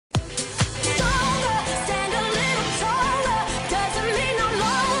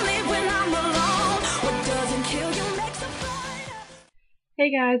Hey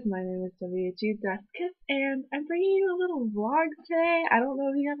guys, my name is WG Deskis, and I'm bringing you a little vlog today. I don't know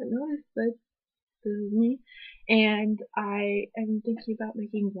if you haven't noticed, but this is me. And I am thinking about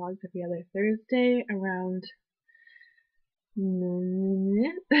making vlogs every other Thursday around no,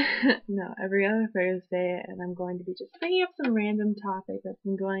 every other Thursday, and I'm going to be just bringing up some random topic that's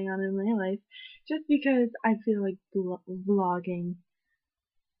been going on in my life, just because I feel like vlogging.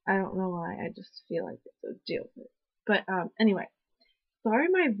 I don't know why, I just feel like it's a deal with it. But anyway. Sorry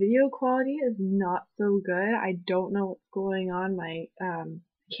my video quality is not so good. I don't know what's going on.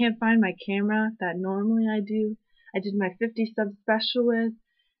 Can't find my camera that normally I do. I did my 50 sub special with,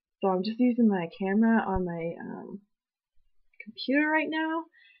 so I'm just using my camera on my computer right now,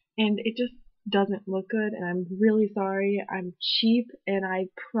 and it just doesn't look good, and I'm really sorry. I'm cheap, and I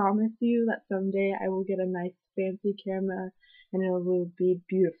promise you that someday I will get a nice fancy camera, and it will be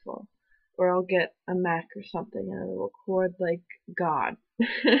beautiful. Or I'll get a Mac or something and it'll record like God.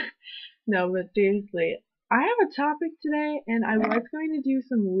 No, but seriously, I have a topic today and I was going to do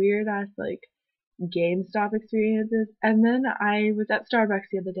some weird ass like GameStop experiences, and then I was at Starbucks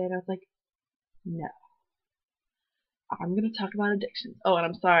the other day and I was like, no, I'm gonna talk about addictions. Oh, and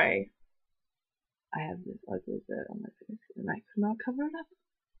I'm sorry, I have this ugly bit on my face and I could not cover it up.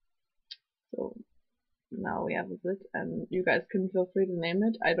 So now we have this, and you guys can feel free to name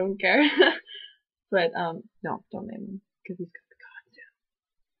it. I don't care. But no, don't name him because he's got the goddamn.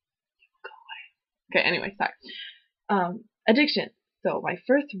 Go away. Okay, anyway, sorry. Addiction. So my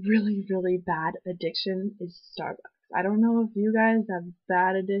first really, really bad addiction is Starbucks. I don't know if you guys have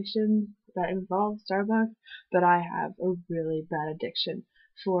bad addictions that involve Starbucks, but I have a really bad addiction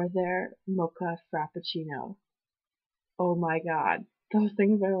for their mocha frappuccino. Oh my god. Those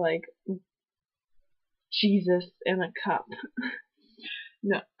things are like Jesus in a cup.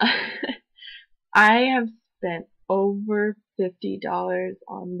 No. I have spent over $50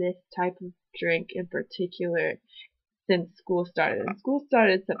 on this type of drink in particular since school started. And school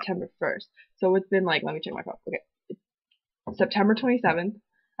started September 1st. So it's been like, let me check my phone. Okay. September 27th.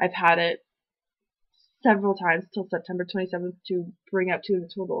 I've had it several times till September 27th to bring up to the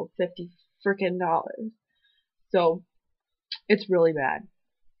total of $50 frickin' dollars. So it's really bad.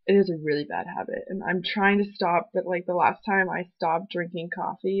 It is a really bad habit. And I'm trying to stop, but like the last time I stopped drinking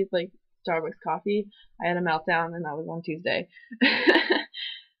coffee, like Starbucks coffee, I had a meltdown, and that was on Tuesday.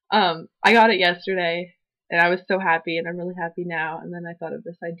 I got it yesterday, and I was so happy, and I'm really happy now. And then I thought of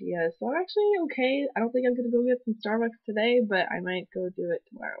this idea, so I'm actually okay. I don't think I'm gonna go get some Starbucks today, but I might go do it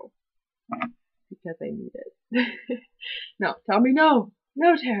tomorrow because I need it. No, tell me no,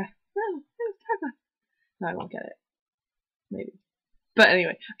 no, Tara, no, Starbucks. No, I won't get it. Maybe. But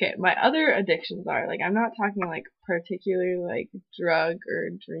anyway, okay, my other addictions are, like, I'm not talking, like, particularly, like, drug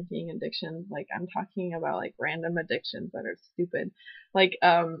or drinking addictions. Like, I'm talking about, like, random addictions that are stupid. Like,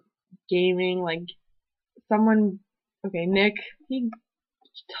 gaming, like, Nick, he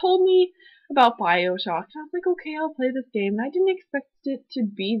told me about Bioshock. And I was like, okay, I'll play this game. And I didn't expect it to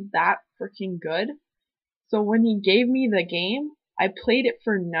be that freaking good. So when he gave me the game, I played it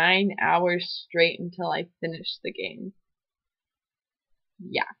for 9 hours straight until I finished the game.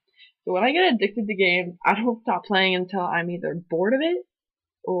 Yeah. So when I get addicted to games, I don't stop playing until I'm either bored of it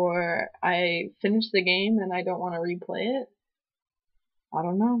or I finish the game and I don't want to replay it. I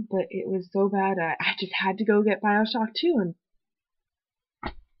don't know, but it was so bad I just had to go get Bioshock 2, and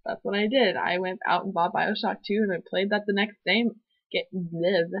that's what I did. I went out and bought Bioshock 2 and I played that the next day,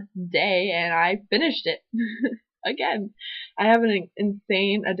 and I finished it. Again, I have an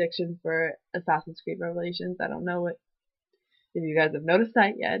insane addiction for Assassin's Creed Revelations. I don't know if you guys have noticed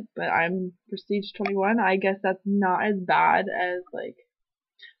that yet, but I'm Prestige 21. I guess that's not as bad as, like,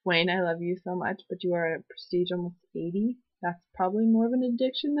 Wayne, I love you so much, but you are at Prestige almost 80. That's probably more of an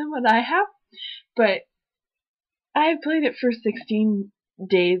addiction than what I have. But I played it for 16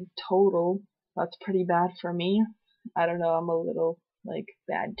 days total. That's pretty bad for me. I don't know, I'm a little, like,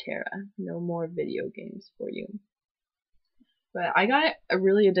 bad Tara. No more video games for you. But I got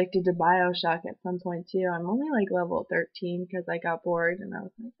really addicted to Bioshock at some point too. I'm only like level 13 because I got bored and I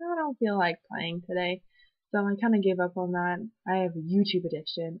was like, I don't feel like playing today. So I kind of gave up on that. I have a YouTube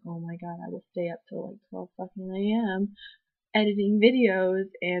addiction. Oh my god, I will stay up till like 12 fucking a.m. editing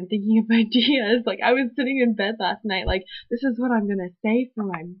videos and thinking of ideas. Like, I was sitting in bed last night like, this is what I'm gonna say for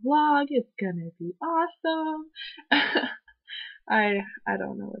my vlog. It's gonna be awesome. I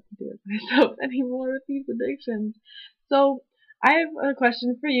don't know what to do with myself anymore with these addictions. So I have a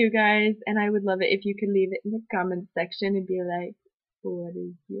question for you guys, and I would love it if you could leave it in the comments section and be like, what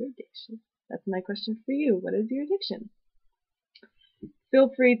is your addiction? That's my question for you. What is your addiction? Feel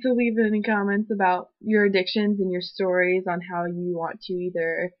free to leave any comments about your addictions and your stories on how you want to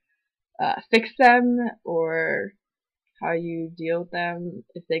either fix them or how you deal with them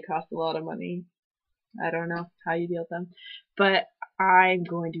if they cost a lot of money. I don't know how you deal with them. But I'm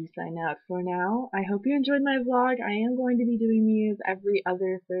going to sign out for now. I hope you enjoyed my vlog. I am going to be doing these every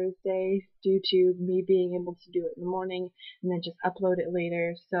other Thursday due to me being able to do it in the morning and then just upload it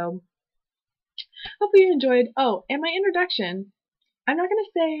later. So hope you enjoyed. Oh, and my introduction. I'm not going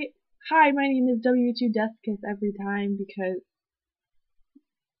to say, hi, my name is W2 Deathkiss every time because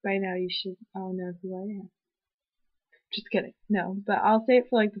by now you should all know who I am. Just kidding. No, but I'll say it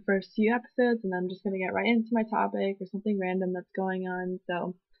for like the first few episodes and I'm just gonna get right into my topic or something random that's going on.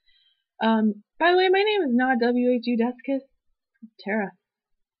 So, by the way, my name is not WHU Deathkiss. Tara.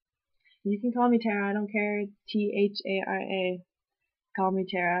 You can call me Tara. I don't care. Tharia. Call me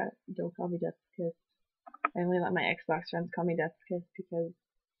Tara. Don't call me Deathkiss. I only let my Xbox friends call me Deathkiss because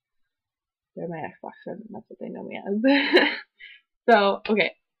they're my Xbox friends and that's what they know me as. So,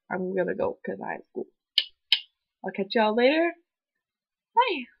 okay. I'm gonna go because I have school. I'll catch y'all later.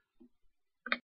 Bye.